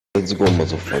Let's go,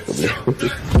 motherfucker,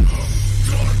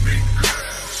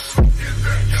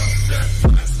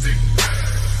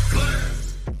 bro.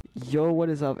 Yo, what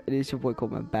is up? It is your boy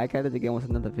Coleman, back at it again with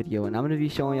another video, and I'm going to be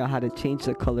showing y'all how to change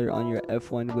the color on your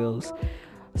F1 wheels.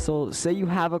 So say you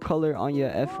have a color on your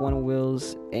F1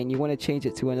 wheels and you want to change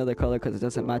it to another color because it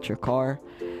doesn't match your car.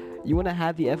 You want to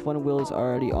have the F1 wheels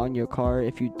already on your car.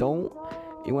 If you don't,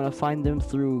 you want to find them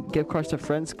through Give Cars to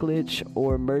Friends glitch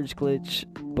or Merge glitch.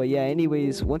 But yeah,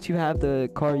 anyways, once you have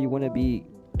the car you want to be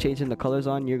changing the colors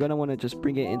on, you're going to want to just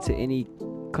bring it into any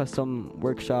custom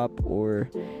workshop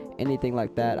or anything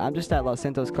like that. I'm just at Los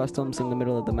Santos Customs in the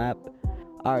middle of the map.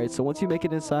 Alright, so once you make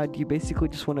it inside, you basically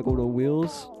just want to go to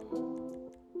wheels.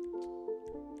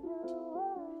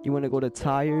 You want to go to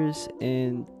tires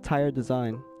and tire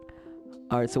design.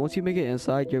 Alright, so once you make it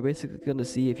inside, you're basically going to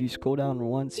see, if you scroll down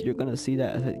once, you're going to see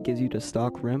that it gives you the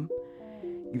stock rim.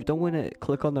 You don't want to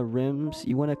click on the rims,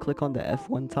 you want to click on the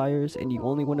F1 tires, and you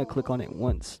only want to click on it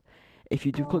once. If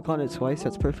you do click on it twice,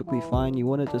 that's perfectly fine. You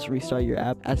want to just restart your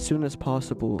app as soon as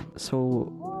possible.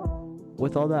 So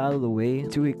with all that out of the way,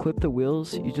 to equip the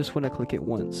wheels, you just want to click it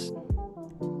once.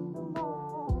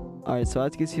 Alright, so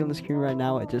as you can see on the screen right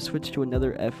now, it just switched to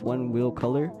another F1 wheel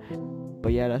color.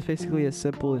 But yeah, that's basically a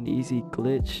simple and easy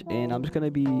glitch, and I'm just going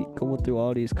to be going through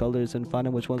all these colors and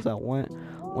finding which ones I want.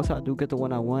 Once I do get the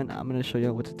one I want, I'm going to show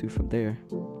you what to do from there.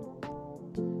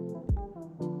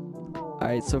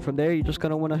 Alright, so from there, you're just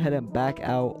going to want to head and back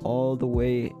out all the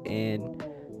way and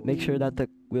make sure that the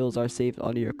wheels are saved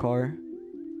onto your car.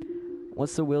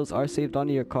 Once the wheels are saved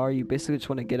onto your car, you basically just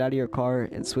want to get out of your car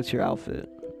and switch your outfit.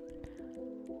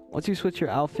 Once you switch your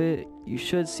outfit, you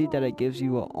should see that it gives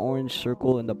you an orange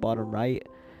circle in the bottom right.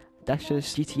 That's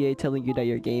just GTA telling you that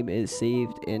your game is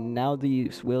saved, and now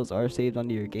these wheels are saved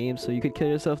onto your game. So you could kill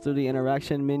yourself through the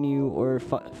interaction menu or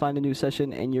find a new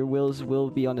session and your wheels will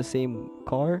be on the same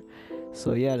car.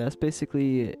 So yeah, that's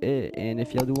basically it. And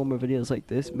if y'all do want more videos like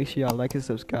this, make sure y'all like and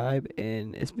subscribe.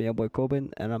 And it's me, your boy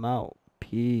Coben, and I'm out.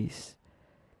 Peace.